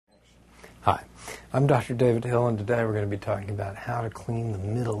I'm Dr. David Hill, and today we're going to be talking about how to clean the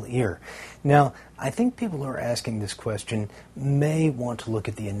middle ear. Now, I think people who are asking this question may want to look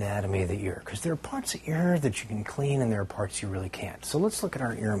at the anatomy of the ear, because there are parts of the ear that you can clean and there are parts you really can't. So let's look at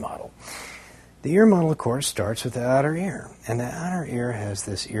our ear model. The ear model, of course, starts with the outer ear, and the outer ear has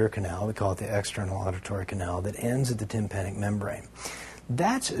this ear canal, we call it the external auditory canal, that ends at the tympanic membrane.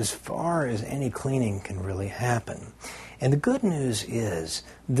 That's as far as any cleaning can really happen. And the good news is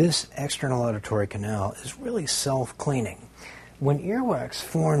this external auditory canal is really self-cleaning. When earwax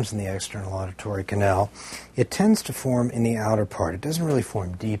forms in the external auditory canal, it tends to form in the outer part. It doesn't really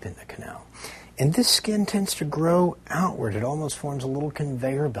form deep in the canal. And this skin tends to grow outward. It almost forms a little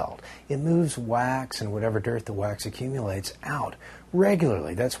conveyor belt. It moves wax and whatever dirt the wax accumulates out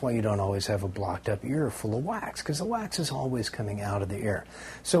regularly. That's why you don't always have a blocked up ear full of wax, because the wax is always coming out of the ear.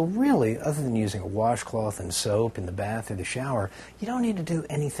 So really, other than using a washcloth and soap in the bath or the shower, you don't need to do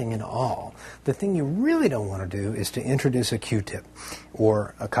anything at all. The thing you really don't want to do is to introduce a Q-tip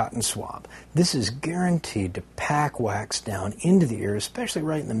or a cotton swab. This is guaranteed to pack wax down into the ear, especially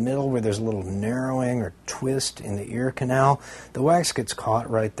right in the middle where there's a little narrowing or twist in the ear canal. The wax gets caught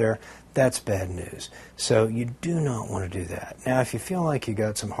right there. That's bad news. So you do not want to do that. Now, if you feel like you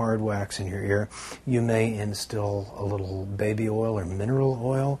got some hard wax in your ear, you may instill a little baby oil or mineral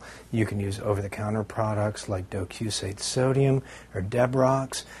oil. You can use over-the-counter products like docusate sodium or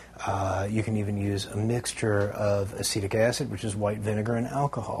Debrox. You can even use a mixture of acetic acid, which is white vinegar, and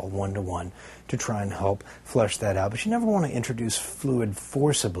alcohol, 1-to-1, to try and help flush that out. But you never want to introduce fluid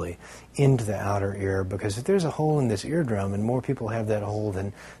forcibly into the outer ear, because if there's a hole in this eardrum, and more people have that hole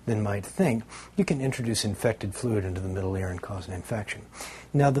than might think, you can introduce infected fluid into the middle ear and cause an infection.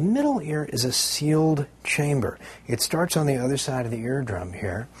 Now, the middle ear is a sealed chamber. It starts on the other side of the eardrum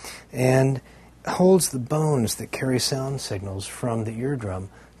here and holds the bones that carry sound signals from the eardrum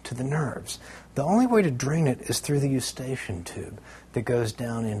to the nerves. The only way to drain it is through the eustachian tube that goes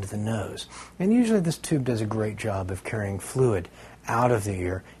down into the nose. And usually this tube does a great job of carrying fluid out of the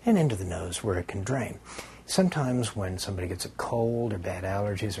ear and into the nose where it can drain. Sometimes when somebody gets a cold or bad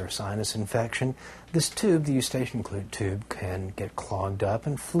allergies or a sinus infection, this tube, the eustachian tube, can get clogged up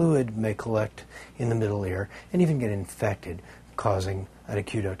and fluid may collect in the middle ear and even get infected, causing an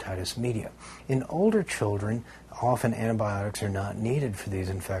acute otitis media. In older children, often antibiotics are not needed for these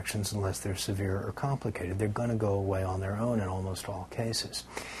infections unless they're severe or complicated. They're going to go away on their own in almost all cases.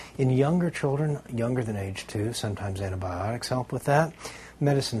 In younger children, younger than age 2, sometimes antibiotics help with that.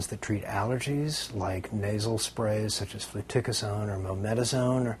 Medicines that treat allergies, like nasal sprays such as fluticasone or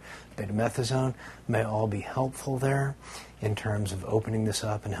mometasone or betamethasone, may all be helpful there in terms of opening this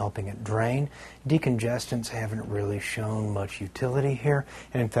up and helping it drain. Decongestants haven't really shown much utility here,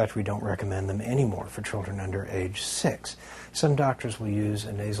 and in fact we don't recommend them anymore for children under age 6. Some doctors will use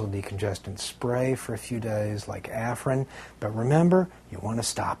a nasal decongestant spray for a few days, like Afrin, but remember, you want to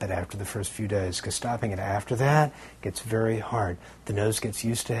stop it after the first few days, because stopping it after that gets very hard. The nose gets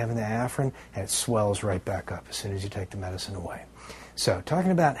used to having the Afrin, and it swells right back up as soon as you take the medicine away. So,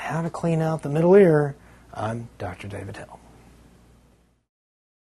 talking about how to clean out the middle ear, I'm Dr. David Hill.